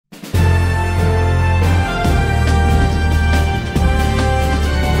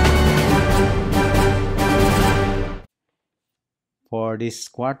For this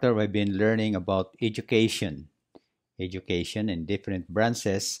quarter, we've been learning about education in different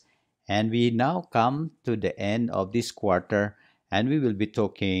branches, and we now come to the end of this quarter, and we will be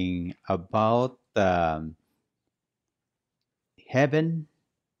talking about heaven,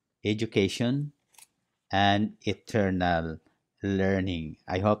 education, and eternal learning.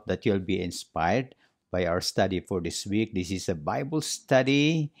 I hope that you'll be inspired by our study for this week. This is a Bible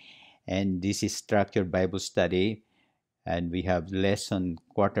study, and this is structured Bible study, and we have lesson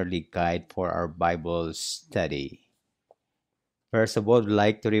quarterly guide for our Bible study. First of all, I'd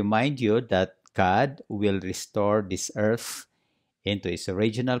like to remind you that God will restore this earth into its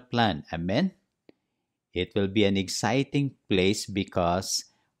original plan. Amen. It will be an exciting place because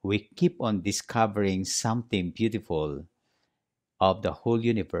we keep on discovering something beautiful of the whole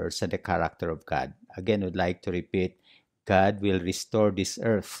universe and the character of God. Again, I'd like to repeat, God will restore this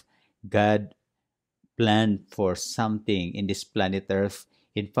earth. God planned for something in this planet Earth.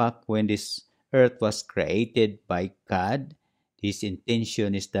 In fact, when this earth was created by God, his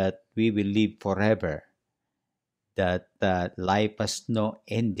intention is that we will live forever, that life has no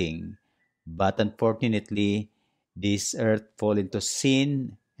ending. But unfortunately, this earth fall into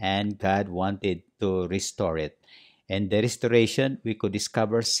sin and God wanted to restore it. And the restoration, we could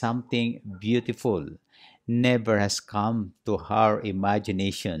discover something beautiful never has come to our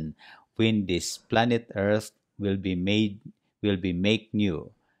imagination when this planet Earth will be made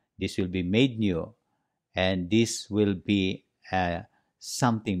new. This will be made new, and this will be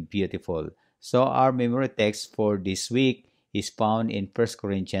something beautiful. So our memory text for this week is found in First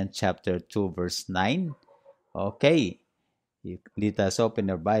Corinthians chapter 2 verse 9. Okay, let us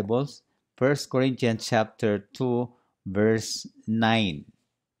open our Bibles. First Corinthians chapter 2 verse 9.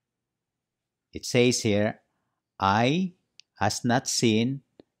 It says here, "Eye has not seen,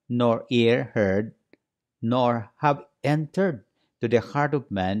 nor ear heard, nor have entered to the heart of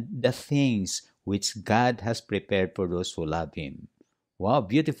man the things which God has prepared for those who love him." Wow,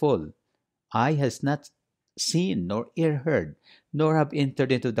 beautiful. Eye has not seen, nor ear heard, nor have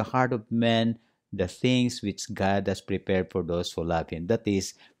entered into the heart of man the things which God has prepared for those who love him. That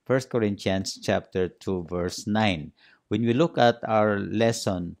is First Corinthians chapter 2 verse 9. When we look at our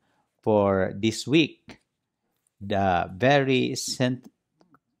lesson for this week, the very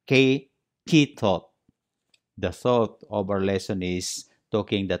key thought, the thought of our lesson is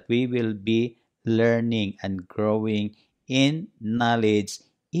talking that we will be learning and growing in knowledge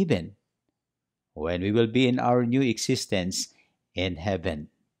even when we will be in our new existence in heaven.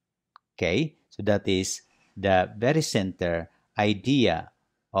 Okay, so that is the very center idea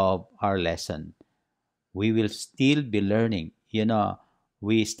of our lesson. We will still be learning.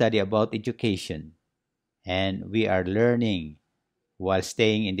 We study about education, and we are learning while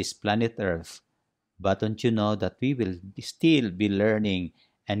staying in this planet Earth. But don't you know that we will still be learning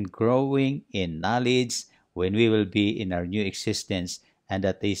and growing in knowledge when we will be in our new existence, and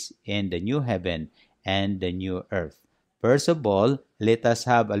that is in the new heaven and the new earth. First of all, let us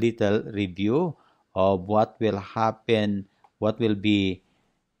have a little review of what will happen, what will be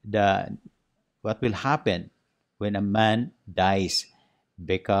the what will happen when a man dies,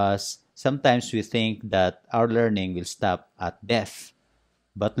 because sometimes we think that our learning will stop at death.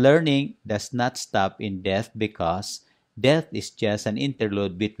 But learning does not stop in death, because death is just an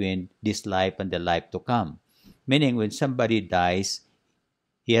interlude between this life and the life to come. Meaning, when somebody dies,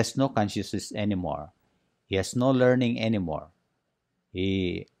 he has no consciousness anymore. He has no learning anymore.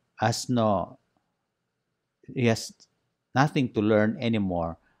 He has no he has nothing to learn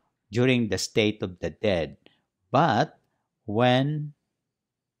anymore during the state of the dead. But when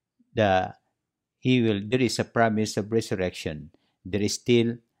there is a promise of resurrection, there is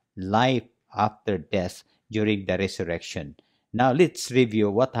still life after death during the resurrection. Now let's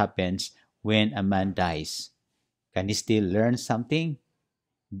review what happens when a man dies. Can he still learn something?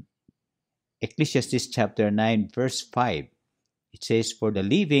 Ecclesiastes chapter 9 verse 5. It says, "For the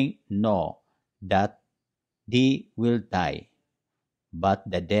living know that they will die, but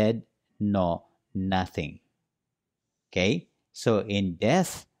the dead know nothing." Okay? So in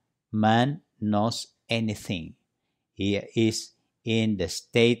death, man knows anything. He is in the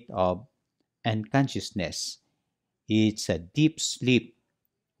state of unconsciousness. It's a deep sleep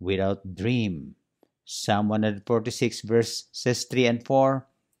without dream. Psalm 146 verses 3 and 4,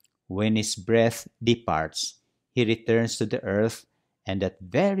 "When his breath departs, he returns to the earth, and that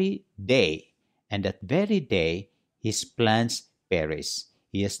very day, his plans perish."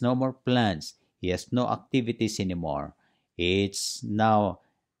 He has no more plans. He has no activities anymore. It's now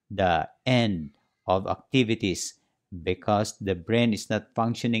the end of activities, because the brain is not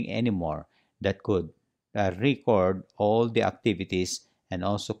functioning anymore that could record all the activities and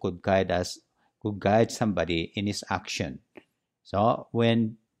also could guide somebody in his action. So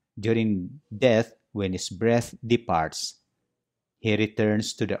when during death, when his breath departs, he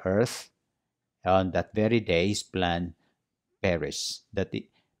returns to the earth. On that very day, his plan perish.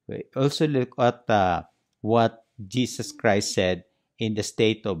 We also look at what Jesus Christ said in the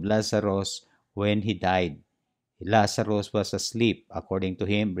state of Lazarus when he died. Lazarus was asleep, according to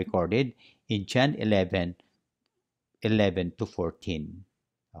him, recorded in John 11 to 14.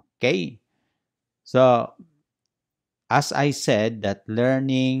 Okay? So, as I said, that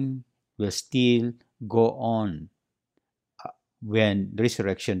learning will still go on when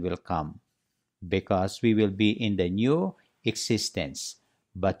resurrection will come, because we will be in the new existence.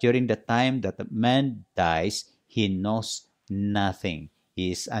 But during the time that a man dies, he knows nothing.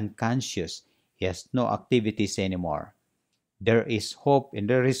 He is unconscious. He has no activities anymore. There is hope in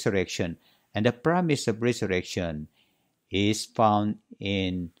the resurrection, and the promise of resurrection is found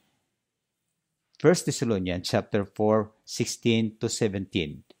in 1 Thessalonians chapter 4, 16 to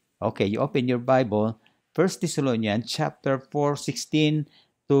 17. Okay, you open your Bible, 1 Thessalonians chapter 4, 16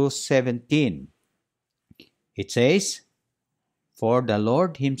 to 17. It says, "For the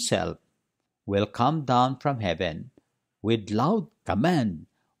Lord himself will come down from heaven with loud command,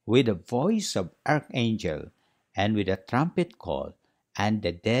 with the voice of archangel, and with a trumpet call, and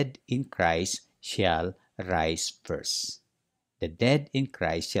the dead in Christ shall rise first." The dead in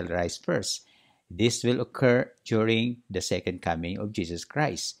Christ shall rise first. This will occur during the second coming of Jesus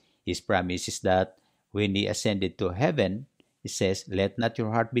Christ. His promise is that when he ascended to heaven, he says, "Let not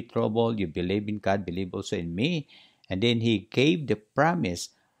your heart be troubled. You believe in God, believe also in me." And then he gave the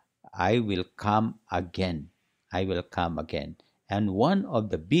promise, "I will come again. I will come again." And one of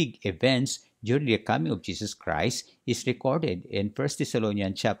the big events during the coming of Jesus Christ is recorded in 1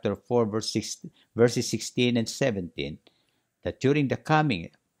 Thessalonians chapter 4, verses 16 and 17, that during the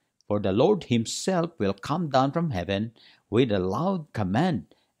coming, "For the Lord himself will come down from heaven with a loud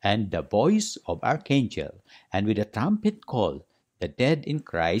command, and the voice of archangel, and with a trumpet call. The dead in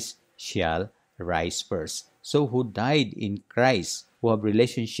Christ shall rise first." So who died in Christ, who have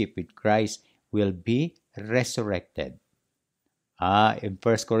relationship with Christ, will be resurrected. In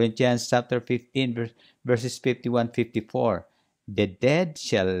 1 Corinthians chapter 15, verses 51-54, "The dead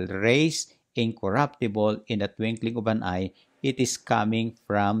shall raise incorruptible in the twinkling of an eye. It is coming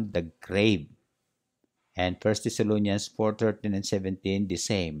from the grave." And 1 Thessalonians 4:13 and 17, the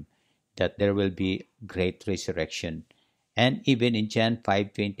same, that there will be great resurrection. And even in John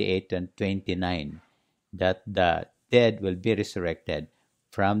 5:28 and 29, that the dead will be resurrected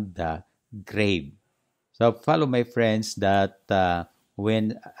from the grave. So follow, my friends, that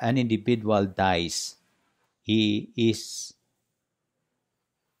when an individual dies, he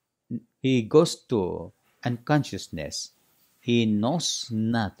goes to unconsciousness. He knows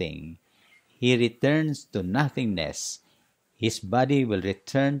nothing. He returns to nothingness. His body will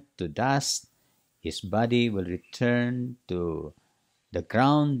return to dust. His body will return to the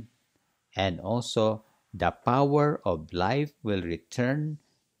ground. And also the power of life will return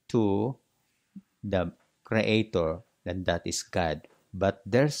to the Creator, and that is God. But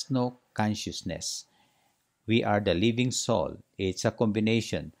there's no consciousness. We are the living soul. It's a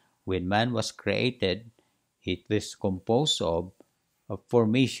combination. When man was created, it was composed of a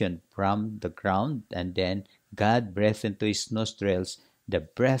formation from the ground, and then God breathed into his nostrils the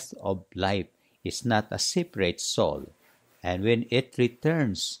breath of life. It's not a separate soul. And when it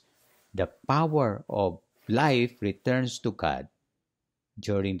returns, the power of life returns to God.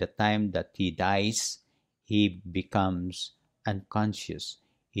 During the time that he dies, he becomes unconscious.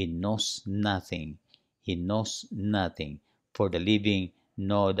 He knows nothing. He knows nothing. For the living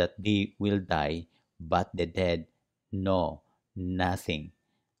know that they will die, but the dead know nothing.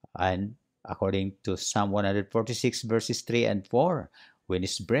 And according to Psalm 146, verses 3 and 4, when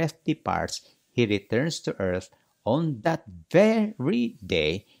his breath departs, he returns to earth. On that very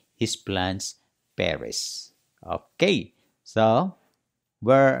day, his plans perish. Okay, so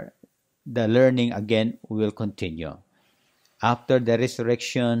where the learning again will continue. After the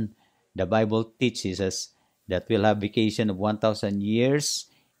resurrection, the Bible teaches us that we'll have vacation of 1,000 years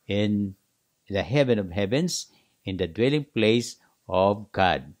in the heaven of heavens, in the dwelling place of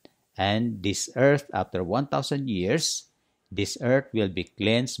God. And this earth, after 1,000 years, this earth will be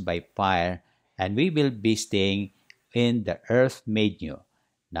cleansed by fire, and we will be staying in the earth made new.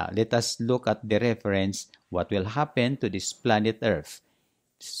 Now, let us look at the reference, what will happen to this planet earth.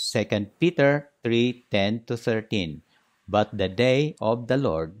 2 Peter 3:10 to 13. "But the day of the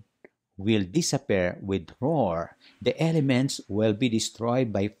Lord will disappear with roar. The elements will be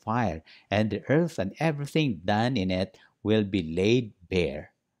destroyed by fire, and the earth and everything done in it will be laid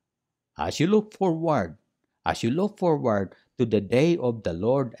bare. As you look forward, as you look forward to the day of the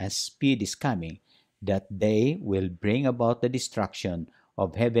Lord as speed is coming, that day will bring about the destruction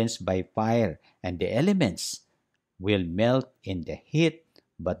of heavens by fire, and the elements will melt in the heat,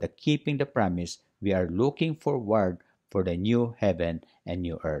 but the keeping the promise, we are looking forward for the new heaven and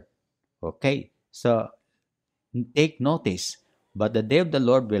new earth. Okay, so take notice, but the day of the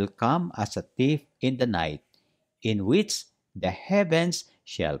Lord will come as a thief in the night, in which the heavens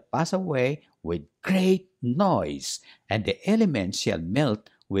shall pass away with great noise, and the elements shall melt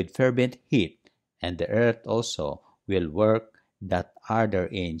with fervent heat, and the earth also will work that are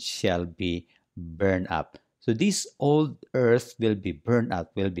therein shall be burned up. So this old earth will be burned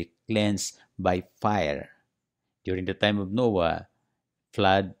up, will be cleansed by fire. During the time of Noah,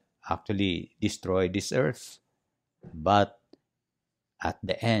 flood actually destroyed this earth. But at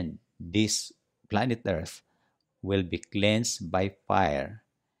the end, this planet Earth will be cleansed by fire.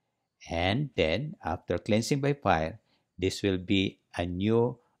 And then, after cleansing by fire, this will be a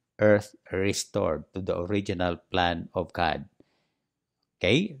new earth restored to the original plan of God.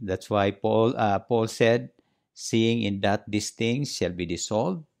 Okay, that's why Paul said, seeing in that these things shall be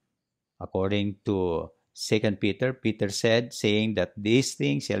dissolved, according to Second Peter, Peter said, saying that these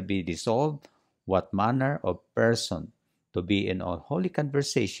things shall be dissolved, what manner of person to be in all holy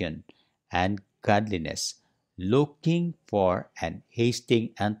conversation and godliness, looking for and hasting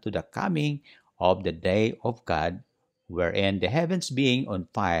unto the coming of the day of God, wherein the heavens being on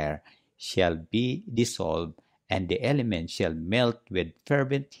fire shall be dissolved, and the elements shall melt with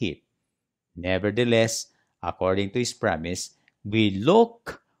fervent heat. Nevertheless, according to his promise, we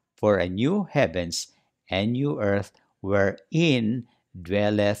look for a new heavens and new earth wherein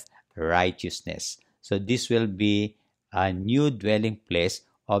dwelleth righteousness. So this will be a new dwelling place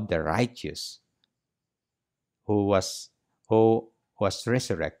of the righteous who was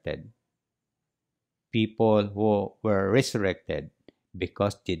resurrected. People who were resurrected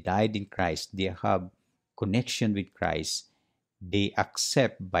because they died in Christ, they have connection with Christ. They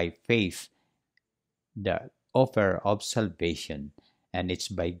accept by faith the offer of salvation, and it's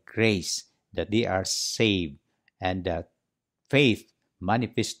by grace that they are saved, and that faith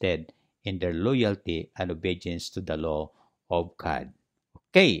manifested in their loyalty and obedience to the law of God.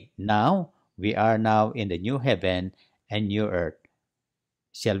 Okay, now we are now in the new heaven and new earth.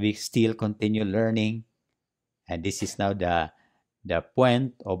 Shall we still continue learning? And this is now the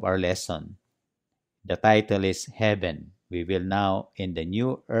point of our lesson. The title is Heaven. We will now in the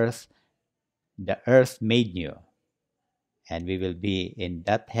new earth, the earth made new, and we will be in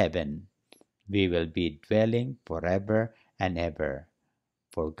that heaven. We will be dwelling forever and ever.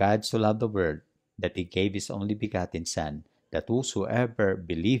 For God so loved the world that he gave his only begotten Son, that whosoever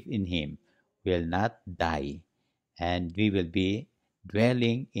believe in him will not die. And we will be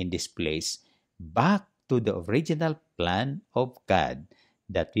dwelling in this place back to the original plan of God,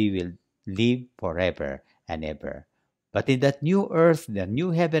 that we will live forever and ever. But in that new earth, the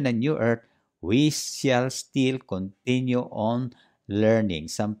new heaven and new earth, we shall still continue on learning.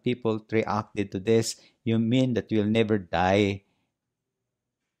 Some people reacted to this. You mean that we'll never die?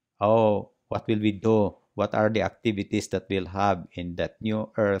 Oh, what will we do? What are the activities that we'll have in that new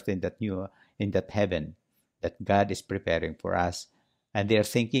earth, in that heaven that God is preparing for us? And they are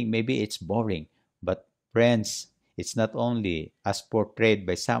thinking maybe it's boring. But friends, it's not only as portrayed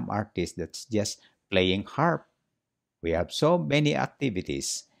by some artists that's just playing harp. We have so many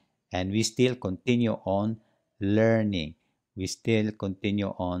activities, and we still continue on learning. We still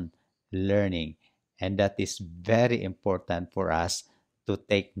continue on learning. And that is very important for us to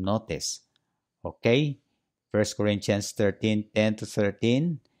take notice. Okay? 1 Corinthians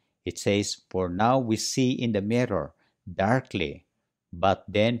 13:10-13, it says, For now we see in the mirror darkly, but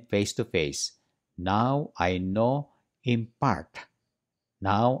then face to face. Now I know in part.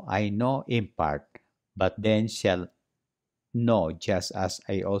 Now I know in part, but then shall know just as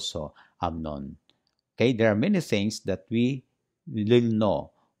I also am known. Okay, there are many things that we will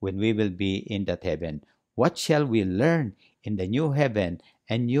know when we will be in that heaven. What shall we learn in the new heaven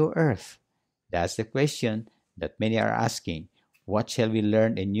and new earth? That's the question that many are asking. What shall we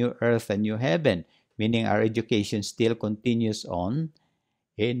learn in new earth and new heaven? Meaning our education still continues on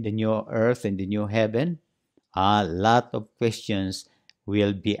in the new earth and the new heaven. A lot of questions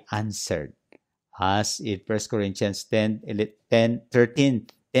will be answered as in 1 Corinthians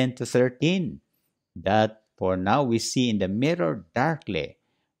 10:10-13, that for now we see in the mirror darkly,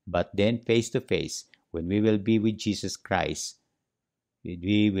 but then face to face when we will be with Jesus Christ.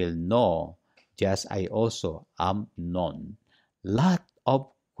 we will know, just I also am known. Lot of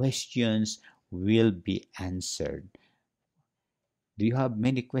questions will be answered. Do you have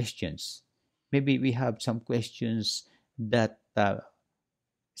many questions? Maybe we have some questions that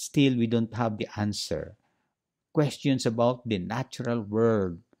still we don't have the answer. Questions about the natural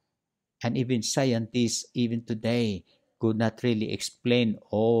world, and even scientists, even today, could not really explain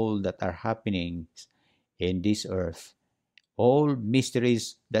all that are happening in this earth. All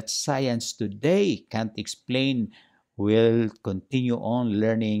mysteries that science today can't explain will continue on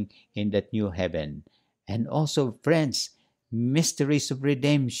learning in that new heaven. And also, friends, mysteries of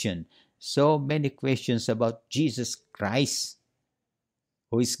redemption. So many questions about Jesus Christ,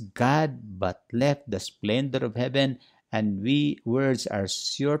 who is God but left the splendor of heaven, and we words are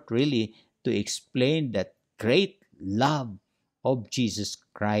short really to explain that great love of Jesus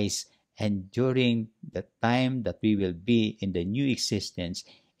Christ. And during the time that we will be in the new existence,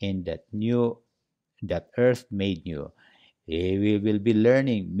 in that earth made new, we will be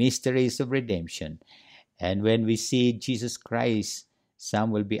learning mysteries of redemption. And when we see Jesus Christ,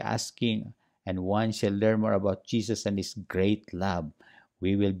 some will be asking, and one shall learn more about Jesus and his great love.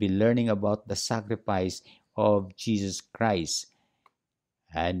 We will be learning about the sacrifice of Jesus Christ.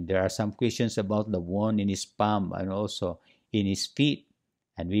 And there are some questions about the wound in his palm and also in his feet.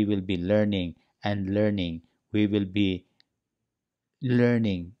 And we will be learning and learning. We will be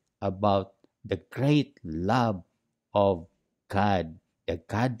learning about the great love of God, the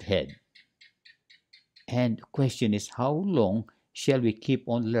Godhead. And the question is, how long shall we keep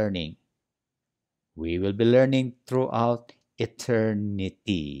on learning? We will be learning throughout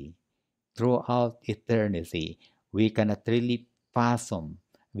eternity. Throughout eternity. We cannot really fathom.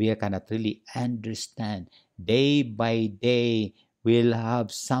 We cannot really understand. Day by day, we'll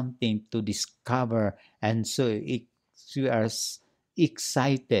have something to discover. And so we are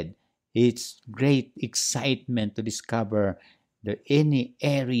excited. It's great excitement to discover any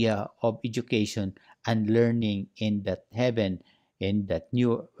area of education and learning in that heaven, in that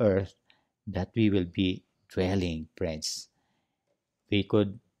new earth that we will be dwelling, friends. We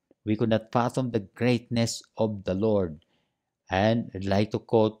could we could not fathom the greatness of the Lord. And I'd like to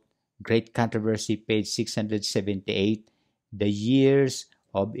quote Great Controversy, page 678, the years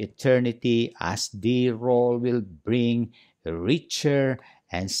of eternity as the roll will bring richer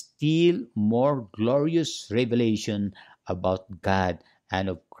and still more glorious revelation about God and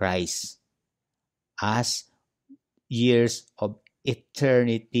of Christ, as years of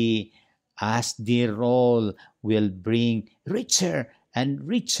eternity as the roll will bring richer and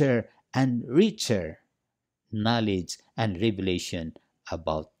richer and richer knowledge and revelation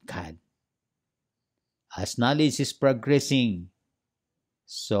about God. As knowledge is progressing,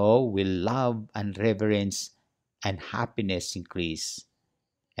 so will love and reverence and happiness increase.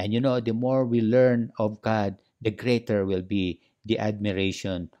 And the more we learn of God, the greater will be the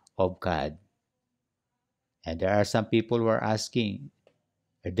admiration of God. And there are some people who are asking,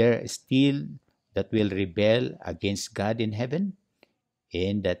 are there still that will rebel against God in heaven,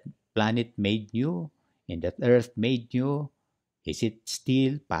 in that planet made new, in that earth made new? Is it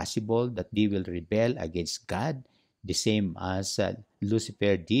still possible that they will rebel against God, the same as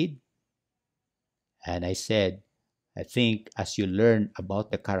Lucifer did? And I said, I think as you learn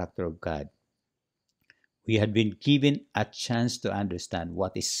about the character of God, we had been given a chance to understand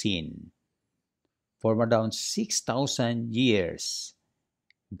what is sin. For around 6,000 years,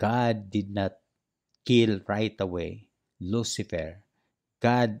 God did not kill right away Lucifer.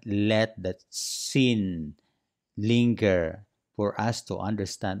 God let that sin linger for us to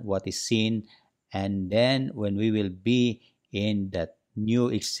understand what is sin. And then when we will be in that new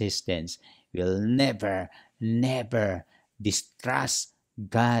existence, we'll never, never distrust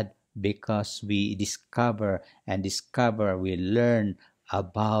God, because we discover and discover, we learn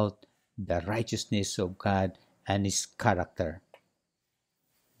about the righteousness of God and his character.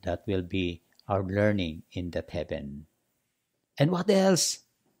 That will be our learning in that heaven. And what else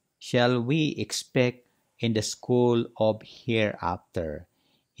shall we expect in the school of hereafter?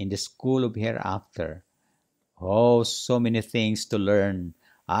 In the school of hereafter. Oh, so many things to learn.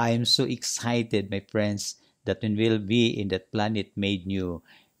 I am so excited, my friends, that when we'll be in that planet made new,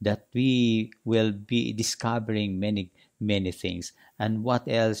 that we will be discovering many, many things. And what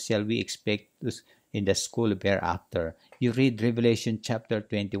else shall we expect in the school of hereafter? You read Revelation chapter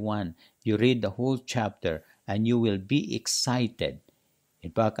 21. You read the whole chapter, and you will be excited.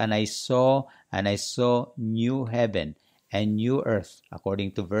 In fact, and I saw new heaven and new earth,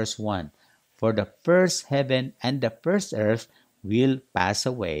 according to verse 1. For the first heaven and the first earth will pass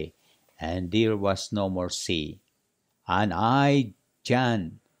away, and there was no more sea. And I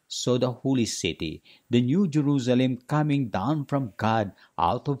John saw the holy city, the new Jerusalem coming down from God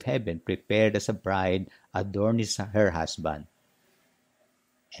out of heaven, prepared as a bride adorns her husband.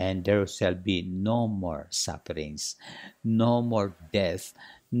 And there shall be no more sufferings, no more death,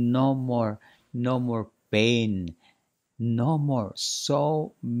 no more, no more pain, no more.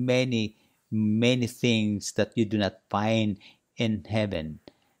 So many things that you do not find in heaven.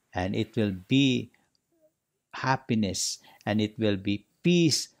 And it will be happiness and it will be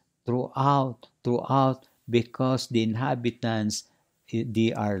peace throughout, because the inhabitants,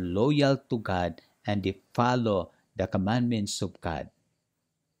 they are loyal to God and they follow the commandments of God.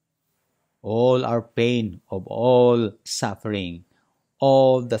 All our pain, of all suffering,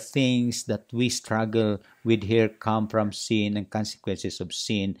 all the things that we struggle with here come from sin, and consequences of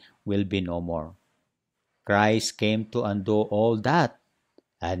sin will be no more. Christ came to undo all that,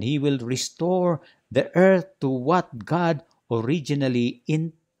 and he will restore the earth to what God originally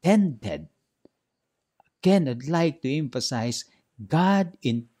intended. Again, I'd like to emphasize, God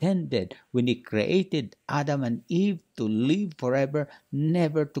intended when he created Adam and Eve to live forever,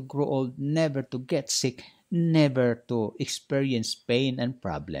 never to grow old, never to get sick, never to experience pain and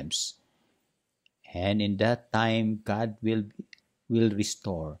problems. And in that time, God will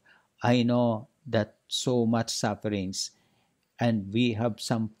restore. I know that so much sufferings, and we have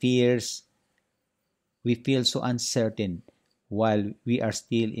some fears. We feel so uncertain while we are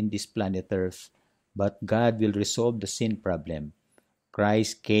still in this planet Earth. But God will resolve the sin problem.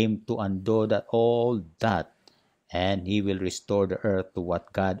 Christ came to undo all that, and he will restore the earth to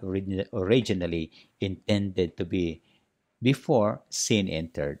what God originally intended to be before sin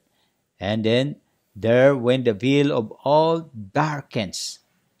entered. And then there, when the veil of all darkens,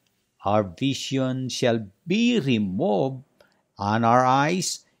 our vision shall be removed, and our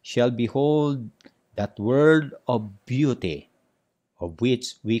eyes shall behold that world of beauty, of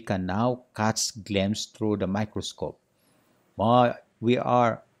which we can now catch glimpse through the microscope. We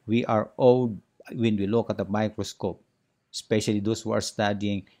are awed when we look at the microscope, especially those who are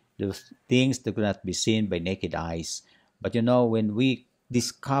studying the things that cannot be seen by naked eyes. But when we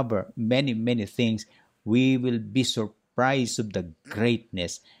discover many things, we will be surprised of the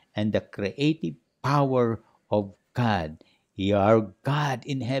greatness and the creative power of God. Our God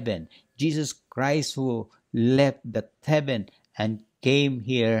in heaven, Jesus Christ, who left the heaven and came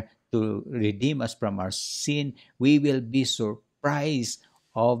here to redeem us from our sin. We will be surprised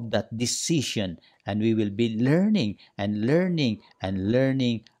of that decision, and we will be learning and learning and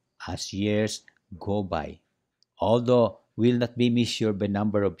learning as years go by, although will not be measured by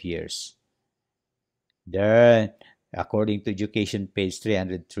number of years. There, according to education page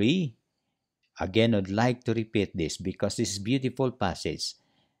 303, again, I'd like to repeat this because this is beautiful passage.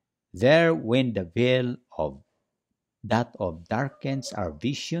 There, when the veil of that of darkens our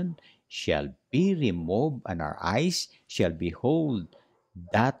vision shall be removed, and our eyes shall behold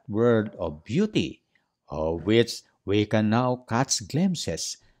that world of beauty, of which we can now catch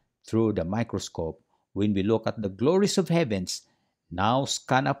glimpses through the microscope. When we look at the glories of heavens, now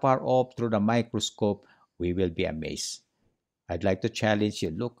scan afar off through the microscope, we will be amazed. I'd like to challenge you.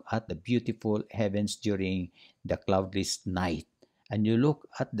 Look at the beautiful heavens during the cloudless night, and you look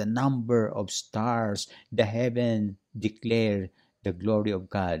at the number of stars. The heaven declare the glory of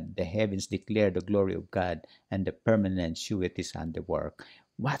God. The heavens declare the glory of God, and the permanent surety is handiwork.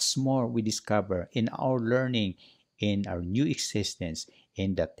 What's more, we discover in our learning, in our new existence,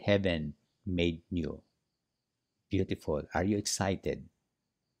 in that heaven made new. Beautiful. Are you excited?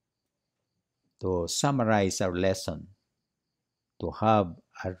 To summarize our lesson, to have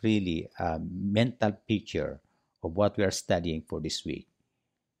a really mental picture of what we are studying for this week.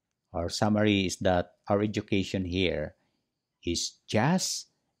 Our summary is that our education here is just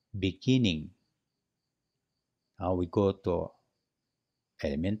beginning. We go to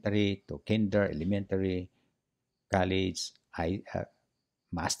elementary, to kinder, elementary, college,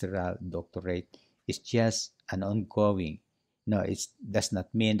 masteral, doctorate. It's just an ongoing. No, it does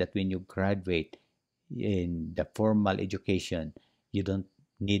not mean that when you graduate in the formal education, you don't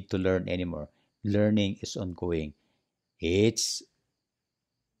need to learn anymore. Learning is ongoing. It's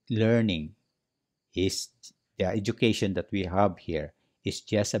learning is the education that we have here is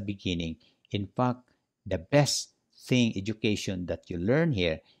just a beginning. In fact, the best thing education that you learn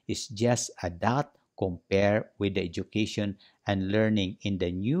here is just a dot compared with the education and learning in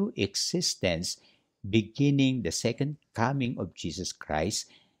the new existence beginning the second coming of Jesus Christ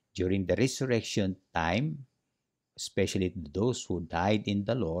during the resurrection time, especially those who died in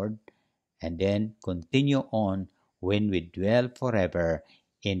the Lord, and then continue on when we dwell forever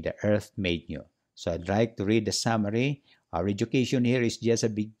in the earth made new. So I'd like to read the summary. Our education here is just a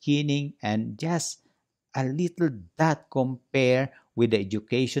beginning and just a little dot compare with the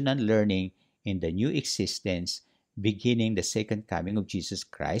education and learning in the new existence, beginning the second coming of Jesus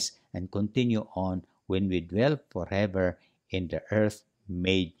Christ and continue on when we dwell forever in the earth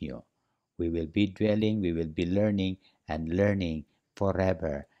made new. We will be dwelling, we will be learning and learning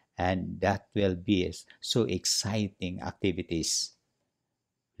forever. And that will be so exciting activities.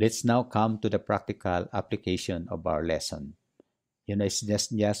 Let's now come to the practical application of our lesson. It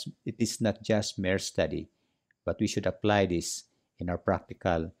is not just mere study, but we should apply this in our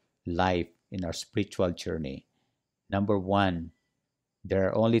practical life, in our spiritual journey. Number one, there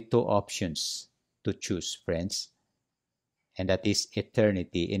are only two options to choose, friends, and that is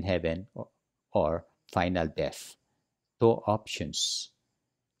eternity in heaven or final death. Two options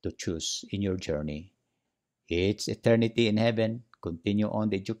to choose in your journey. It's eternity in heaven, continue on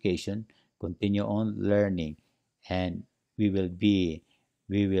the education, continue on learning, and we will be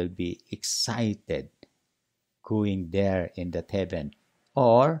excited going there in that heaven.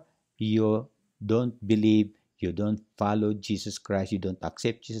 Or you don't believe, you don't follow Jesus Christ, you don't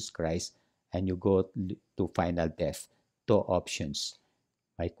accept Jesus Christ, and you go to final death. Two options.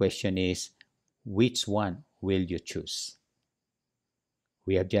 My question is, which one will you choose?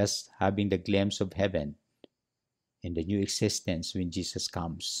 We are just having the glimpse of heaven in the new existence when Jesus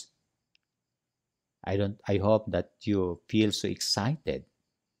comes. I hope that you feel so excited.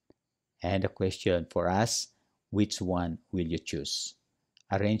 And the question for us, which one will you choose?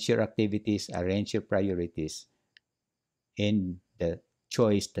 Arrange your activities, arrange your priorities in the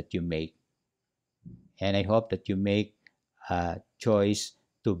choice that you make. And I hope that you make a choice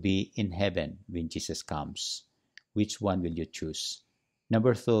to be in heaven when Jesus comes. Which one will you choose?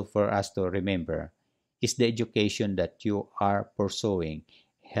 Number two, for us to remember, is the education that you are pursuing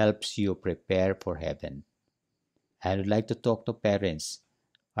helps you prepare for heaven. I would like to talk to parents.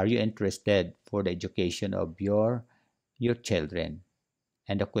 Are you interested for the education of your children?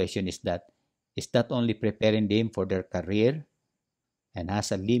 And the question is that only preparing them for their career and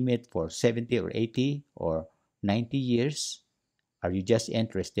has a limit for 70 or 80 or 90 years? Are you just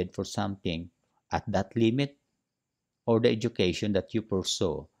interested for something at that limit? Or the education that you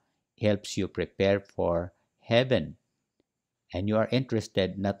pursue helps you prepare for heaven? And you are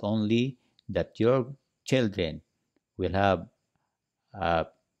interested not only that your children will have a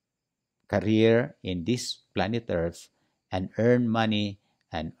career in this planet Earth and earn money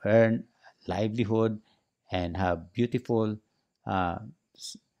and earn livelihood and have beautiful uh,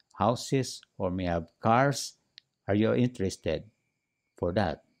 houses or may have cars. Are you interested for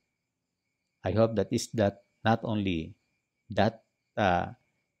that? I hope that is that not only that uh,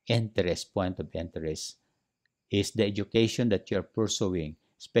 point of interest is the education that you're pursuing,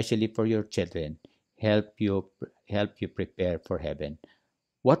 especially for your children, help you prepare for heaven.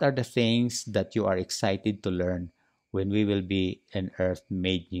 What are the things that you are excited to learn when we will be an earth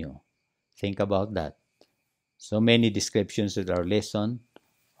made new? Think about that. So many descriptions in our lesson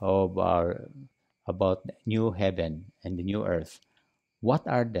of our about the new heaven and the new earth. What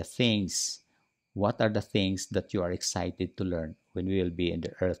are the things? What are the things that you are excited to learn when we will be in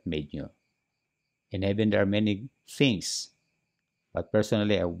the earth made new? In heaven, there are many things, but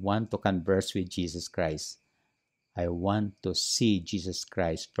personally, I want to converse with Jesus Christ. I want to see Jesus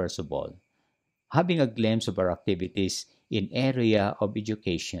Christ first of all. Having a glimpse of our activities in area of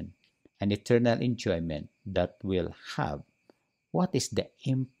education and eternal enjoyment that will have. What is the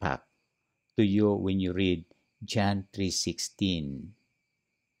impact to you when you read John 3:16?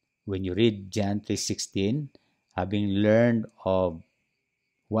 When you read John 3:16, having learned of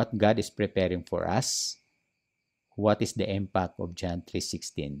what God is preparing for us, what is the impact of John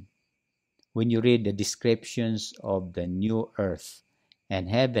 3:16? When you read the descriptions of the new earth and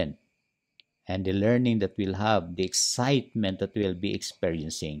heaven and the learning that we'll have, the excitement that we'll be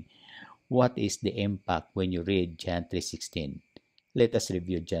experiencing, what is the impact when you read John 3:16? Let us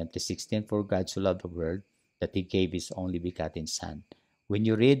review John 3:16. For God so loved the world that he gave his only begotten Son. When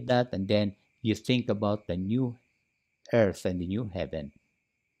you read that and then you think about the new earth and the new heaven,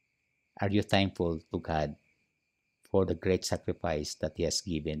 are you thankful to God for the great sacrifice that he has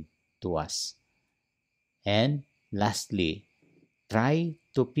given to us? And lastly, try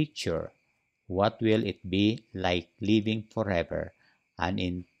to picture what will it be like living forever and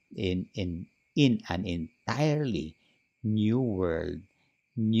in an entirely new world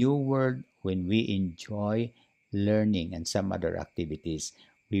when we enjoy learning and some other activities,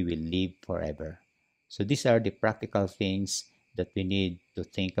 we will live forever. So these are the practical things that we need to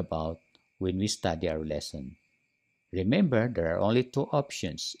think about when we study our lesson. Remember, there are only two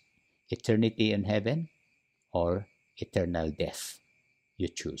options: eternity in heaven or eternal death you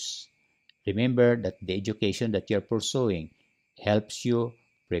choose. Remember that the education that you're pursuing helps you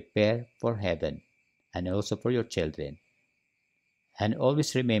prepare for heaven and also for your children. And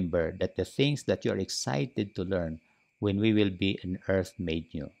always remember that the things that you're excited to learn when we will be on earth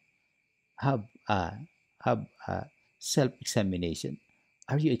made new. Have a, have a self-examination.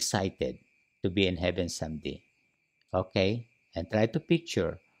 Are you excited to be in heaven someday? Okay? And try to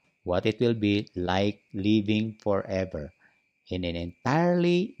picture what it will be like living forever in an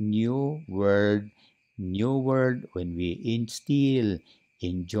entirely new world when we still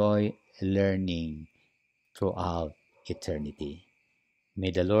enjoy learning throughout eternity.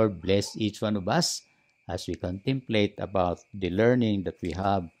 May the Lord bless each one of us as we contemplate about the learning that we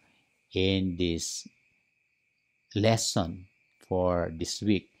have in this lesson for this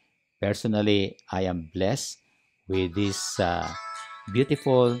week. Personally, I am blessed with this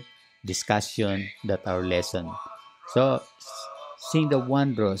beautiful discussion that our lesson. So, sing the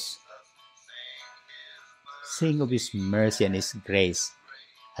wondrous, sing of His mercy and His grace.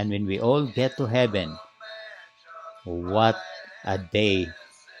 And when we all get to heaven, what a day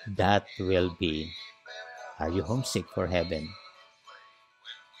that will be. Are you homesick for heaven?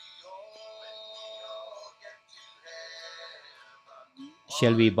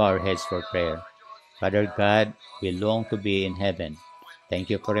 Shall we bow our heads for prayer? Father God, we long to be in heaven. Thank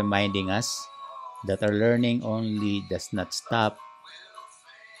you for reminding us that our learning only does not stop,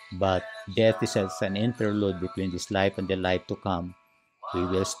 but death is as an interlude between this life and the life to come. We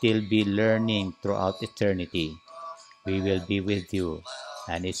will still be learning throughout eternity. We will be with you.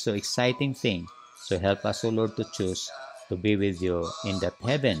 And it's so exciting thing. So help us, O Lord, to choose to be with you in that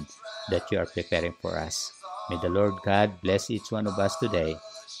heaven that you are preparing for us. May the Lord God bless each one of us today.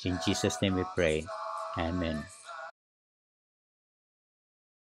 In Jesus' name we pray. Amen.